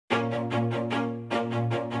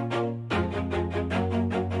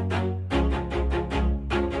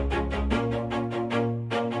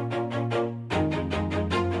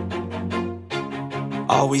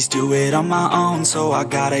Always do it on my own, so I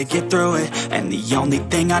gotta get through it. And the only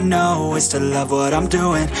thing I know is to love what I'm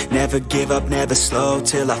doing. Never give up, never slow,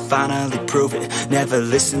 till I finally prove it. Never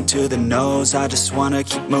listen to the no's, I just wanna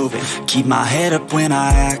keep moving. Keep my head up when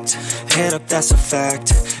I act, head up, that's a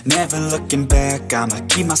fact. Never looking back, I'ma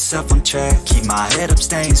keep myself on track. Keep my head up,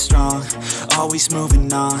 staying strong, always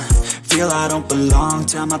moving on. Feel I don't belong,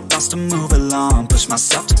 tell my thoughts to move along. Push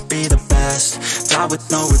myself to be the best, die with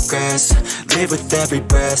no regrets. Live with every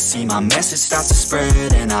breath, see my message start to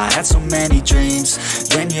spread. And I had so many dreams,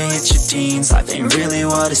 then you hit your teens. Life ain't really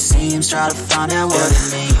what it seems, try to find out what it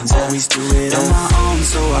means. Always do it on my own,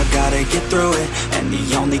 so I gotta get through it. And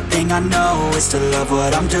the only thing I know is to love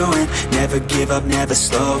what I'm doing. Never give up, never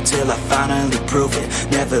slow, till I finally prove it.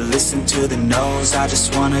 Never listen to the no's, I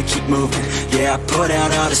just wanna keep moving. Yeah, I put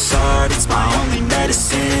out all this art, it's my only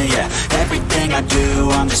medicine. Yeah, everything I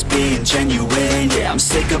do, I'm just being genuine. Yeah, I'm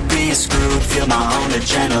sick of being screwed, feel my own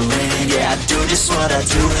adrenaline. Yeah, I do just what I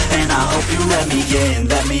do, and I hope you let me in,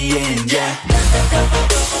 yeah.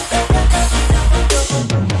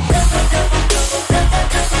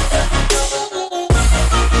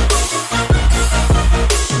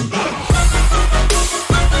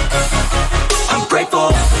 I'm grateful,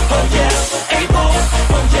 oh yeah, able,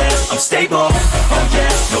 oh yeah, I'm stable, oh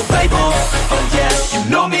yeah, no label, oh yeah, you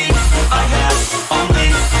know me, I have only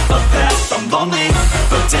a path, I'm lonely,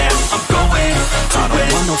 but damn, I'm going to win. I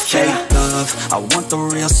don't want no fake love, I want the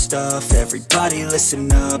real stuff. Everybody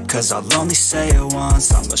listen up, cause I'll only say it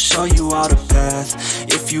once. I'm gonna show you all the path,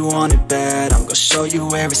 if you want it bad. I'm gonna show you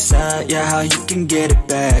where it's at, yeah, how you can get it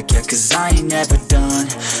back. Yeah, cause I ain't never done,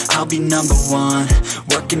 I'll be number one.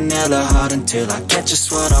 Working hella hard until I get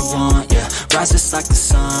just what I want, yeah. Rise just like the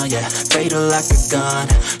sun, yeah, fatal like a gun.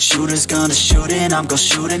 Shooter's gonna shoot and I'm gonna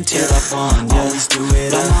shoot until I won, yeah. Always do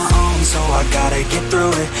it on my own, so I gotta get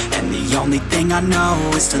through it. And the only thing I know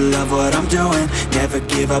is to love what I'm doing. Never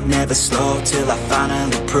give up, never slow, till I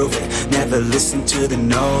finally prove it. Never listen to the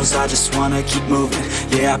no's, I just wanna keep moving.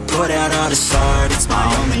 Yeah, I put out all this art, it's my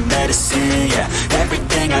only medicine. Yeah,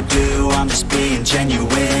 everything I do, I'm just being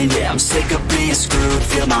genuine. Yeah, I'm sick of being screwed,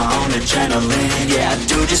 feel my own adrenaline. Yeah, I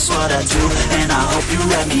do just what I do, and I hope you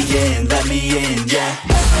let me in, yeah.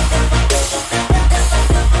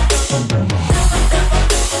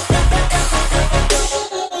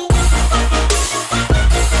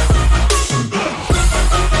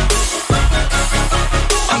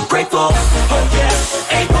 Grateful, oh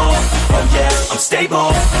yeah, able, oh yeah, I'm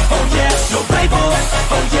stable, oh yeah, no label,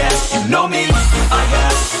 oh yeah, you know me, I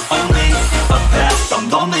have only a path, I'm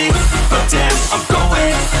lonely, but damn, I'm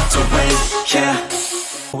going to win, yeah.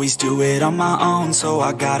 Always do it on my own, so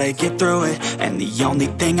I gotta get through it. And the only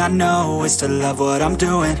thing I know is to love what I'm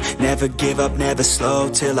doing. Never give up, never slow,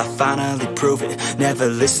 till I finally prove it. Never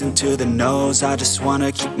listen to the no's, I just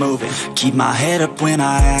wanna keep moving. Keep my head up when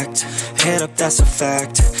I act, head up, that's a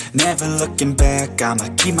fact. Never looking back, I'ma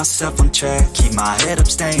keep myself on track. Keep my head up,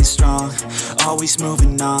 staying strong, always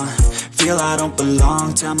moving on. Feel I don't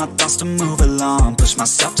belong, tell my thoughts to move along. Push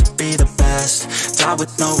myself to be the best, die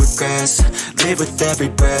with no regrets. Live with every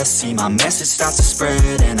breath, see my message start to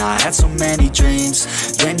spread. And I had so many dreams,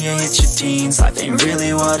 then you hit your teens. Life ain't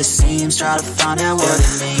really what it seems, try to find out what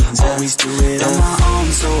it means. Always do it on my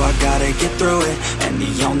own, so I gotta get through it. And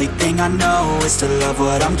the only thing I know is to love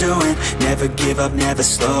what I'm doing. Never give up, never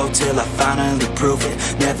slow, till I finally prove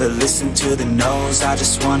it. Never listen to the no's, I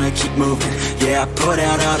just wanna keep moving. Yeah, I put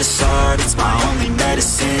out all this art, it's my only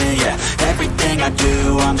medicine. Yeah, everything I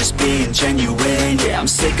do, I'm just being genuine. Yeah, I'm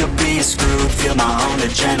sick of being screwed, feel my own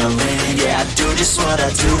adrenaline. Yeah, I do just what I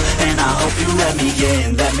do, and I hope you let me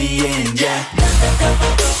in, yeah.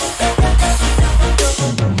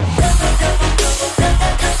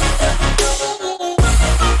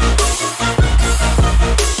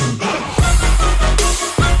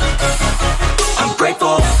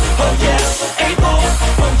 Grateful, oh yeah, able,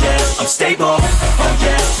 oh yeah, I'm stable, oh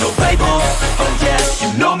yeah, no label, oh yeah,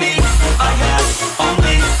 you know me, I have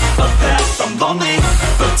only a path, I'm lonely,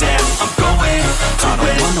 but damn, I'm going to win. I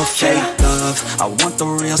don't want no fake love, I want the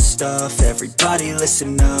real stuff. Everybody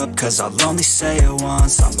listen up, cause I'll only say it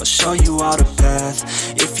once. I'm gonna show you all the path,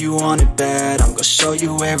 if you want it bad. I'm gonna show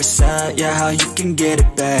you where it's at, yeah, how you can get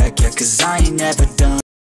it back. Yeah, cause I ain't never done.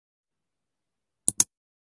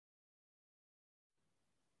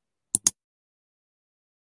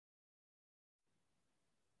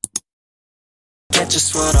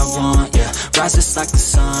 just what I want, yeah. Rises like the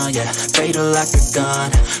sun, yeah. Fatal like a gun.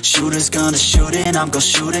 Shooters gonna shoot and I'm gonna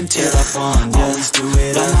shoot until I fall, yeah. Always do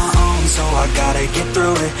it on my own, so I gotta get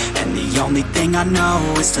through it. And the only thing I know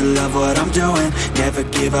is to love what I'm doing. Never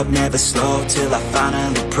give up, never slow, till I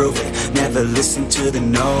finally prove it. Never listen to the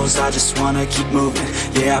no's, I just wanna keep moving.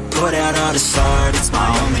 Yeah, I put out all this art, it's my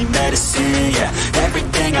only medicine, yeah.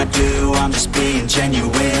 Everything I do, I'm just being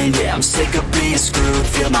genuine, yeah. I'm sick of being screwed,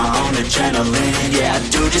 feel my own adrenaline, yeah. I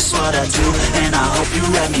do just what I do, and I hope you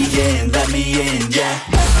let me in, yeah.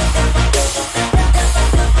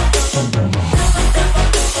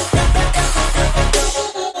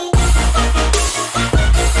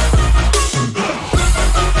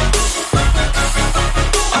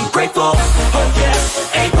 Grateful, oh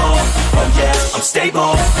yeah, able, oh yeah, I'm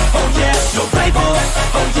stable, oh yeah, no label,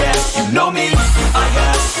 oh yeah, you know me, I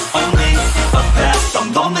have only a path,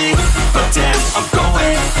 I'm lonely, but damn, I'm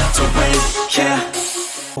going to win, yeah.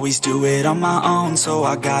 Always do it on my own, so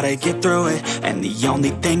I gotta get through it. And the only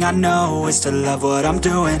thing I know is to love what I'm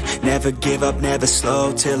doing. Never give up, never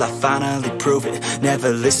slow, till I finally prove it. Never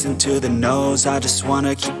listen to the no's, I just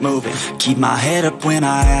wanna keep moving. Keep my head up when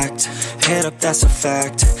I act, head up, that's a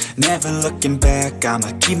fact. Never looking back,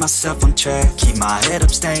 I'ma keep myself on track. Keep my head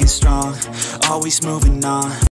up, staying strong, always moving on.